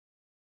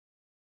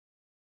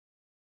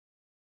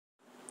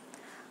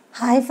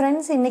Hi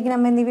friends, இன்னைக்கு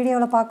நம்ம இந்த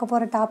வீடியோல பார்க்க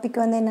போற டாபிக்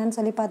வந்து என்னன்னு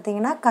சொல்லி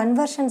பாத்தீங்கன்னா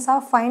conversions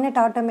of finite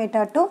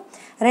automata to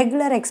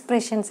regular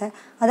expressions.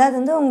 அதாவது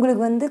வந்து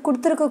உங்களுக்கு வந்து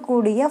கொடுத்திருக்க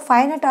கூடிய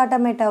finite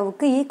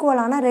automataவுக்கு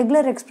ஈக்குவலான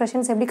regular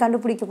expressions எப்படி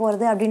கண்டுபிடிக்க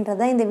போறது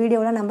அப்படின்றத இந்த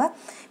வீடியோல நம்ம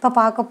இப்ப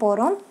பார்க்க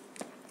போறோம்.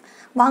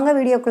 வாங்க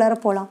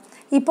வீடியோக்குள்ள போலாம்.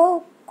 இப்போ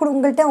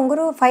உங்கள்ட்ட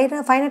ஒரு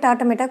finite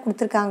automata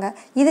கொடுத்திருக்காங்க.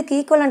 இதுக்கு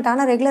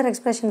ஈக்குவலன்ட்டான ரெகுலர்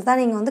எக்ஸ்பிரஷன்ஸ் தான்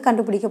நீங்க வந்து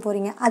கண்டுபிடிக்க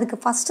போறீங்க. அதுக்கு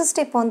ஃபர்ஸ்ட்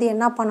ஸ்டெப் வந்து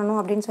என்ன பண்ணனும்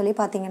அப்படினு சொல்லி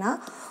பாத்தீங்கன்னா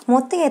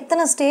மொத்தம்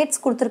எத்தனை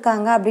ஸ்டேட்ஸ்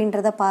கொடுத்திருக்காங்க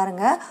அப்படின்றத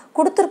பாருங்க.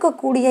 கொடுத்திருக்க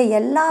கூடிய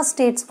எல்லா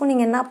ஸ்டேட்ஸ்க்கும்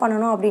நீங்க என்ன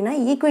பண்ணனும் அப்படினா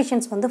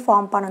ஈக்குவேஷன்ஸ் வந்து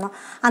ஃபார்ம் பண்ணனும்.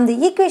 அந்த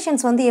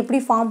ஈக்குவேஷன்ஸ் வந்து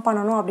எப்படி ஃபார்ம்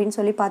பண்ணனும் அப்படினு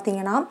சொல்லி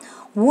பாத்தீங்கன்னா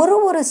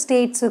ஒரு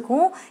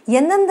ஸ்டேட்ஸ்க்கும்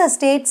எந்தெந்த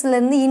ஸ்டேட்ஸ்ல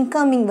இருந்து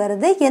இன்கமிங்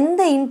வருது,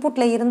 எந்த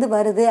இன்புட்ல இருந்து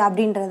வருது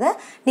அப்படின்றத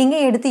நீங்க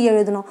எடுத்து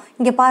எழுதணும்.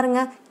 இங்க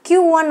பாருங்க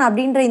Q1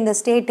 அப்படின்ற இந்த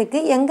ஸ்டேட்டுக்கு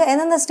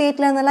எந்தெந்த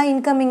ஸ்டேட்ல இருந்தெல்லாம்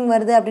இன்கமிங்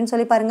வருது அப்படின்னு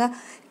சொல்லி பாருங்க.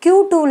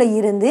 Q2ல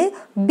இருந்து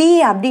B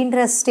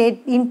அப்படின்ற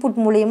ஸ்டேட்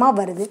இன்புட் மூலமா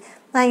வருது.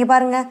 நான் இங்க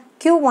பாருங்க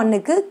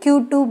Q1க்கு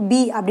Q2B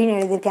அப்படின்னு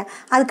எழுதியிருக்கேன்.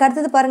 அதுக்கு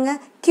அடுத்தது பாருங்க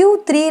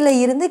Q3ல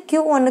இருந்து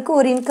Q1க்கு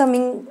ஒரு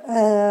இன்கமிங்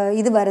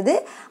இது வருது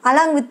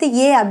along with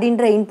A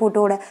அப்படின்ற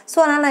இன்புட்டோட. சோ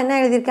நான் என்ன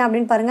எழுதியிருக்கேன்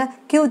அப்படினு பாருங்க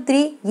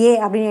Q3A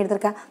அப்படின்னு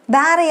எழுதியிருக்கேன்.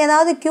 வேற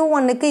ஏதாவது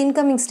Q1க்கு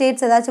இன்கமிங்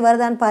ஸ்டேட்ஸ் ஏதாச்சும்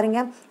வருதான்னு பாருங்க.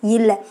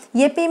 இல்ல.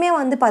 எப்பவுமே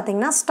வந்து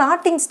பாத்தீங்கன்னா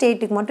ஸ்டார்டிங்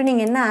ஸ்டேட்டுக்கு மட்டும்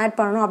நீங்க என்ன ஆட்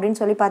பண்ணனும் அப்படினு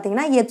சொல்லி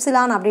பாத்தீங்கன்னா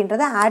எப்சிலான்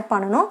அப்படின்றத ஆட்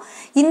பண்ணனும்.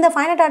 இந்த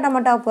ஃபைனைட்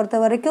ஆட்டோமாட்டாவை பொறுத்த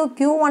வரைக்கும்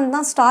Q1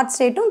 தான் ஸ்டார்ட்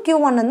ஸ்டேட்டும்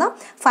Q1 தான்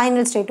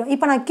ஃபைனல் ஸ்டேட்டும்.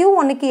 இப்போ நான்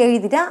Q1க்கு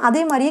எழுதிட்டேன்.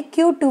 அதே மாதிரியே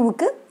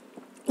Q2க்கு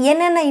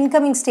என்னென்ன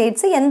இன்கமிங்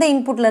ஸ்டேட்ஸ் எந்த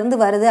இன்புட்ல இருந்து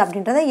வருது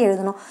அப்படின்றத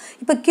எழுதணும்.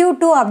 இப்போ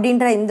Q2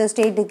 அப்படின்ற இந்த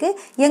ஸ்டேட்டுக்கு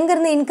எங்க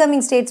இருந்து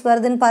இன்கமிங் ஸ்டேட்ஸ்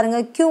வருதுன்னு பாருங்க.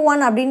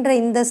 Q1 அப்படின்ற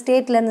இந்த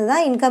ஸ்டேட்ல இருந்து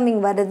தான்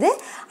இன்கமிங் வருது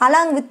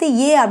along with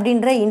A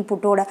அப்படின்ற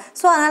இன்புட்டோட.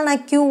 சோ அதனால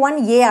நான்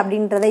Q1A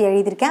அப்படின்றத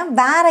எழுதியிருக்கேன்.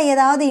 வேற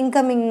ஏதாவது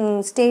இன்கமிங்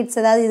ஸ்டேட்ஸ்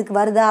ஏதாவது இதுக்கு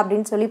வருதா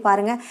அப்படின்னு சொல்லி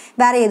பாருங்க.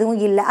 வேற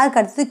எதுவும் இல்ல.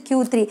 அதுக்கு அடுத்து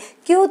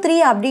Q3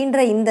 அப்படின்ற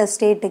இந்த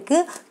ஸ்டேட்டுக்கு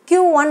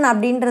Q1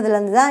 அப்படின்றதுல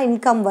இருந்து தான்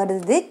இன்கம்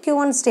வருது.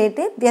 Q1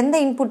 ஸ்டேட் எந்த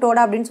இன்புட்டோட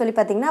அப்படினு சொல்லி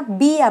பாத்தீங்கன்னா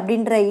B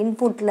அப்படின்ற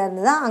இன்புட்ல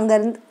இருந்து தான் அங்க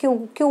இருந்து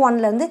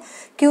Q1ல இருந்து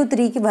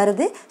Q3க்கு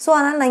வருது. சோ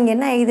அதனால நான் இங்க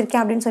என்ன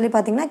எழுதிருக்கேன் அப்படினு சொல்லி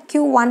பாத்தீங்கன்னா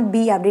Q1B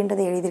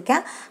அப்படின்றதை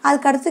எழுதிருக்கேன்.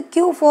 அதுக்கு அடுத்து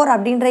Q4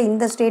 அப்படின்ற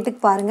இந்த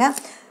ஸ்டேட்டுக்கு பாருங்க.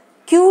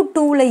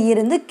 Q2ல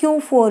இருந்து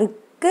Q4க்கு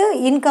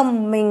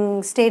இன்கமிங்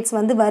ஸ்டேட்ஸ்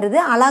வந்து வருது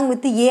along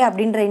with A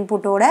அப்படின்ற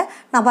இன்புட்டோட.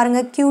 நான்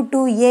பாருங்க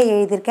Q2A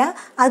எழுதிருக்கேன்.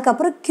 அதுக்கு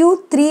அப்புறம்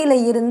Q3ல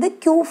இருந்து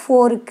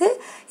Q4க்கு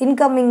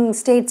இன்கமிங்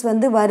ஸ்டேட்ஸ்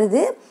வந்து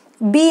வருது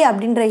B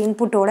அப்படின்ற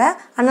இன்புட்டோட.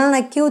 அதனால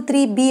நான்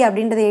Q3B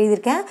அப்படின்றதை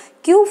எழுதியிருக்கேன்.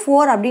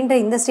 Q4 அப்படின்ற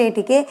இந்த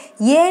ஸ்டேட்டுக்கு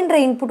Aன்ற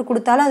இன்புட்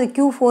கொடுத்தாலும் அது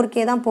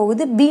Q4K தான்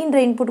போகுது. Bன்ற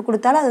இன்புட்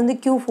கொடுத்தாலும் அது வந்து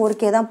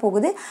Q4K தான்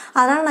போகுது.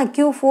 அதனால நான்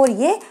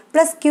Q4A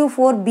plus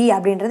Q4B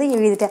அப்படின்றதை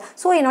எழுதிட்டேன்.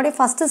 ஸோ என்னுடைய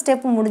ஃபர்ஸ்ட்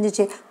ஸ்டெப்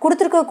முடிஞ்சிச்சு.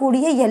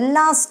 கொடுத்துருக்கக்கூடிய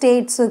எல்லா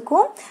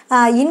ஸ்டேட்ஸுக்கும்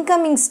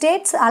incoming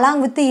states along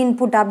with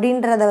input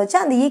அப்படின்றத வச்சு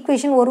அந்த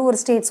ஈக்குவேஷன்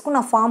ஒரு ஸ்டேட்ஸ்க்கும்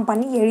நான் ஃபார்ம்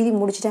பண்ணி எழுதி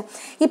முடிச்சிட்டேன்.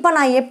 இப்போ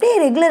நான் எப்படி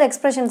ரெகுலர்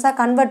எக்ஸ்பிரஷன்ஸாக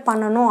கன்வெர்ட்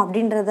பண்ணணும்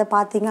அப்படின்றத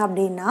பார்த்தீங்க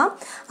அப்படின்னா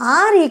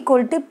R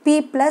equal to P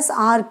plus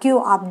RQ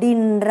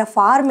அப்படின்ற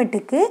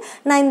ஃபார்மெட்டுக்கு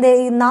நான் இந்த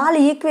 4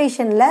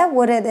 ஈக்குவேஷன்ல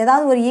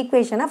ஏதாவது ஒரு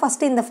ஈக்குவேஷனை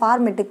ஃபர்ஸ்ட் இந்த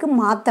ஃபார்மெட்டுக்கு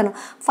மாற்றணும்.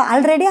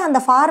 ஆல்ரெடி அந்த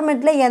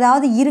ஃபார்மெட்டில்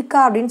ஏதாவது இருக்கா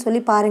அப்படின்னு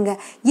சொல்லி பாருங்க.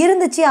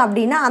 இருந்துச்சு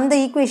அப்படின்னா அந்த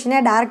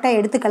ஈக்குவேஷனை டைரெக்டாக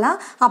எடுத்துக்கலாம்.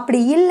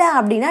 அப்படி இல்லை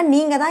அப்படின்னா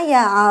நீங்கள் தான்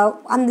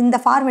இந்த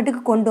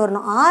ஃபார்மெட்டுக்கு கொண்டு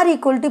வரணும். R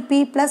equal to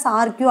P plus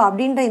RQ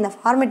அப்படின்ற இந்த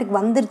ஃபார்மெட்டுக்கு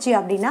வந்துருச்சு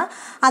அப்படின்னா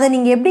அதை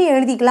நீங்கள் எப்படி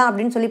எழுதிக்கலாம்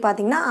அப்படின்னு சொல்லி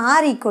பார்த்தீங்கன்னா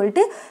R equal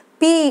to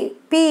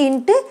P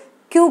into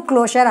Q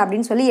closure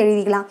அப்படின்னு சொல்லி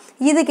எழுதிக்கலாம்.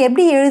 இதுக்கு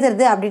எப்படி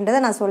எழுதுறது அப்படின்றத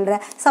நான்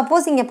சொல்றேன்.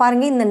 சப்போஸ் இங்க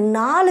பாருங்க இந்த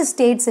 4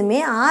 ஸ்டேட்ஸுமே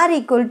R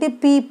equal to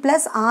P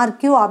plus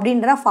RQ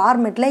அப்படின்ற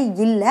ஃபார்மெட்ல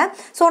இல்ல.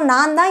 ஸோ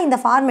நான் தான் இந்த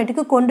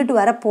ஃபார்மெட்டுக்கு கொண்டுட்டு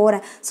வர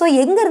போறேன். ஸோ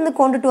எங்க இருந்து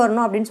கொண்டுட்டு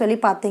வரணும் அப்படின்னு சொல்லி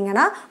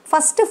பார்த்தீங்கன்னா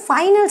ஃபர்ஸ்ட்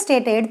ஃபைனல்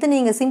ஸ்டேட்டை எடுத்து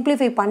நீங்க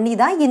சிம்பிளிஃபை பண்ணி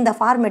தான் இந்த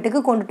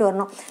ஃபார்மெட்டுக்கு கொண்டுட்டு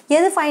வரணும்.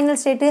 எது ஃபைனல்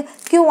ஸ்டேட்?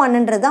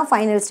 Q1ன்றது தான்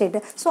ஃபைனல் ஸ்டேட்.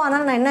 ஸோ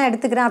அதனால நான் என்ன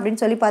எடுத்துக்கிறேன்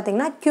அப்படின்னு சொல்லி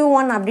பார்த்தீங்கன்னா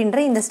Q1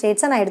 அப்படின்ற இந்த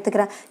ஸ்டேட்ஸை நான்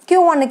எடுத்துக்கிறேன்.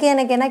 Q1க்கு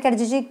எனக்கு என்ன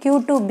கிடைச்சிச்சு?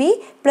 Q2B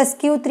plus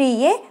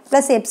Q3A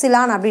plus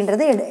epsilon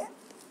அப்படின்றது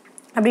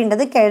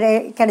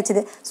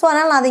கிடைச்சது. ஸோ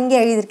அதனால் நான் அதை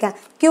இங்கே எழுதியிருக்கேன்.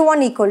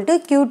 Q1 equal to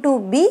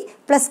Q2B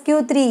plus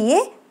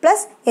Q3A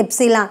plus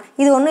epsilon.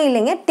 இது ஒன்றும்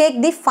இல்லைங்க. Take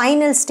the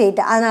final state.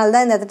 அதனால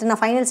தான் இந்த இடத்துல நான்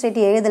ஃபைனல் ஸ்டேட்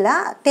எழுதல.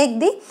 Take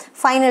the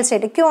final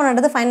state.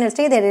 Q1ன்றது final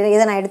state.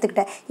 இதை நான்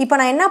எடுத்துக்கிட்டேன். இப்போ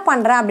நான் என்ன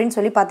பண்ணுறேன் அப்படின்னு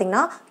சொல்லி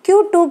பார்த்தீங்கன்னா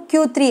Q2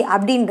 Q3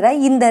 அப்படின்ற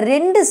இந்த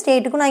 2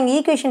 ஸ்டேட்டுக்கும் நான் இங்கே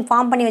ஈக்குவேஷன்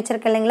ஃபார்ம் பண்ணி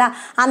வச்சிருக்கேன் இல்லைங்களா?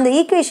 அந்த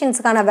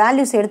ஈக்குவேஷன்ஸுக்கான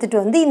வேல்யூஸ்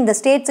எடுத்துகிட்டு வந்து இந்த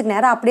ஸ்டேட்ஸுக்கு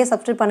நேரம் அப்படியே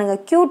சப்ஸ்டிட்யூட் பண்ணுங்க.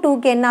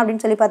 Q2க்கு என்ன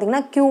அப்படின்னு சொல்லி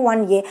பார்த்தீங்கன்னா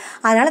Q1A.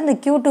 அதனால இந்த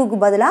Q2க்கு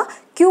பதிலாக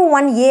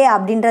Q1A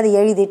அப்படின்றத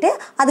எழுதிட்டு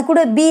அது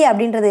கூட B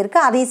அப்படின்றது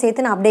இருக்குது. அதையும்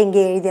சேர்த்து நான் அப்படியே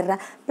இங்கே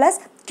எழுதிடுறேன். ப்ளஸ்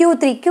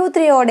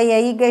Q3ஓடைய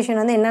ஈக்குவேஷன்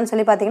வந்து என்னன்னு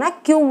சொல்லி பார்த்தீங்கன்னா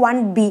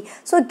Q1B.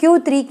 ஸோ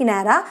Q3க்கு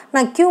நேராக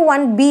நான்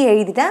Q1B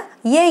எழுதிட்டேன்.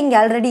 A இங்கே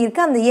ஆல்ரெடி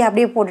இருக்குது. அந்த A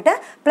அப்படியே போட்டுட்டேன்.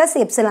 Plus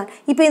epsilon.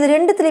 இப்போ இது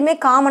ரெண்டுத்துலேயுமே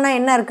காமனாக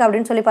என்ன இருக்குது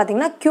அப்படின்னு சொல்லி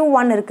பார்த்தீங்கன்னா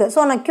Q1 இருக்குது.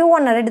 ஸோ நான்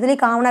Q1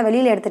 ரெண்டுத்துலேயும் காமனாக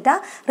வெளியில் எடுத்துட்டா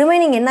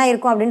ரிமைனிங் என்ன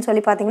இருக்கும் அப்படின்னு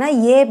சொல்லி பார்த்தீங்கன்னா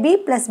AB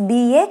plus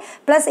BA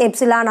plus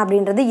epsilon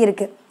அப்படின்றது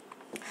இருக்குது.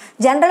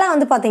 ஜென்ரலாக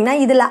வந்து பார்த்தீங்கன்னா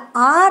இதில்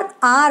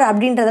ஆர்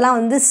அப்படின்றதெல்லாம்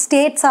வந்து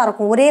ஸ்டேட்ஸாக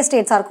இருக்கும், ஒரே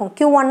ஸ்டேட்ஸாக இருக்கும்.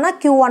 Q1னா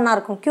Q1ஆக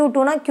இருக்கும்,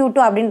 Q2னா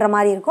Q2 அப்படின்ற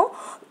மாதிரி இருக்கும்.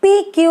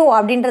 PQ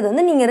அப்படின்றது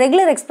வந்து நீங்கள்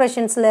ரெகுலர்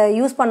எக்ஸ்பிரஷன்ஸில்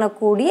யூஸ்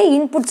பண்ணக்கூடிய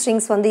இன்புட்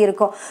ஸ்ட்ரிங்ஸ் வந்து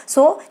இருக்கும்.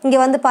 ஸோ இங்கே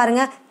வந்து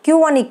பாருங்கள்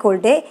Q1 ஈக்குவல்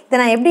இதை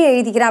நான் எப்படி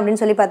எழுதிக்கிறேன்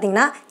அப்படின்னு சொல்லி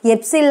பார்த்தீங்கன்னா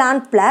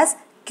epsilon plus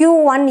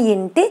Q1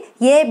 into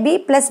AB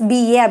plus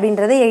BA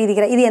அப்படின்றத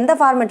எழுதிக்கிறேன். இது எந்த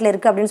ஃபார்மெட்டில்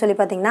இருக்குது அப்படின்னு சொல்லி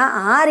பார்த்தீங்கன்னா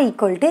R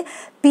equal to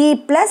P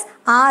plus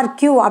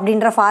RQ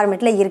அப்படின்ற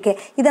ஃபார்மெட்டில் இருக்குது.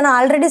 இதை நான்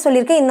ஆல்ரெடி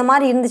சொல்லியிருக்கேன். இந்த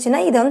மாதிரி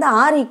இருந்துச்சுன்னா இதை வந்து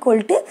R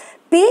equal to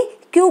P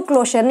Q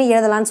க்ளோஷர்னு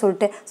எழுதலான்னு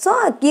சொல்லிட்டு. So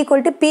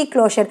equal to P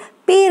closure.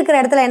 P இருக்கிற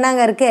இடத்துல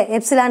என்னங்க இருக்குது,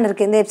 எப்சிலான்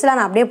இருக்குது. இந்த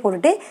எப்சிலான் அப்படியே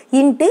போட்டுட்டு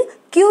இன்ட்டு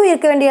Q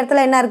இருக்க வேண்டிய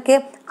இடத்துல என்ன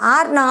இருக்குது,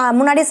 R. நான்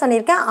முன்னாடியே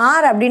சொல்லியிருக்கேன்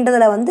R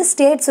அப்படின்றதுல வந்து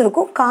ஸ்டேட்ஸ்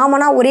இருக்கும்,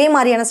 காமனாக ஒரே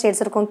மாதிரியான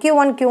ஸ்டேட்ஸ் இருக்கும்.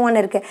 Q1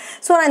 இருக்குது.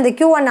 ஸோ நான் இந்த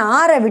Q1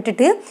 Rஐ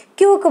விட்டுட்டு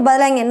Qக்கு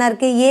பதிலாக இங்கே என்ன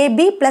இருக்குது,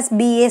 AB ப்ளஸ்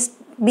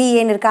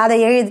BAன்னு இருக்குது. அதை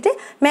எழுதிட்டு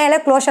மேலே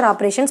க்ளோஷர்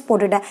ஆப்ரேஷன்ஸ்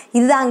போட்டுட்டேன்.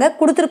 இதுதாங்க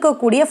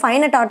கொடுத்துருக்கக்கூடிய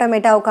ஃபைனட்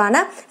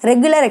ஆட்டோமேட்டாவுக்கான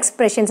ரெகுலர்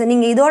எக்ஸ்பிரஷன்ஸ்.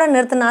 நீங்கள் இதோட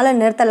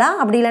நிறுத்தலாம்.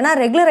 அப்படி இல்லைனா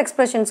ரெகுலர்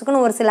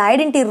எக்ஸ்பிரஷன்ஸுக்குன்னு ஒரு சில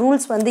ஐடென்டி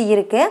ரூல்ஸ் வந்து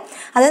இருக்குது.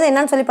 அதாவது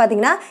என்னன்னு சொல்லி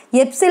பார்த்தீங்கன்னா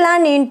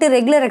எப்சிலான் இன்ட்டு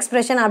ரெகுலர்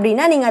எக்ஸ்பிரஷன்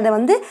அப்படின்னா நீங்கள் அதை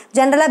வந்து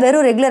ஜென்ரலாக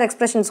வெறும் ரெகுலர்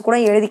எக்ஸ்பிரஷன்ஸ் கூட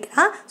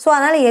எழுதிக்கலாம். ஸோ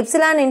அதனால்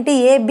epsilon into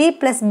AB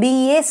plus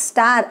BA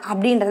star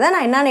அப்படின்றத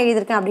நான் என்னென்னு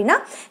எழுதியிருக்கேன் அப்படின்னா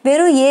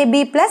வெறும்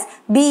AB ப்ளஸ்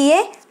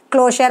BA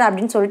க்ளோஷர்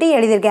அப்படின்னு சொல்லிட்டு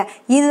எழுதியிருக்கேன்.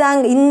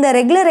 இதுதாங்க இந்த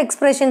ரெகுலர்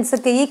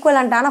எக்ஸ்பிரஷன்ஸுக்கு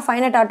ஈக்குவலண்ட்டான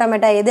ஃபைனட்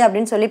ஆட்டோமேட்டா எது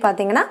அப்படின்னு சொல்லி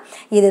பார்த்தீங்கன்னா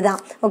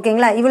இதுதான்.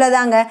 ஓகேங்களா,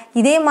 இவ்வளோதாங்க.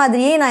 இதே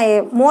மாதிரியே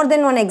நான் மோர்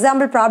தென் ஒன்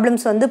எக்ஸாம்பிள்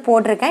ப்ராப்ளம்ஸ் வந்து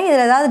போட்டிருக்கேன்.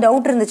 இதில் ஏதாவது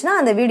டவுட் இருந்துச்சுன்னா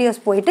அந்த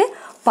வீடியோஸ் போயிட்டு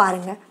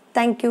பாருங்கள்.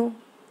 தேங்க்யூ.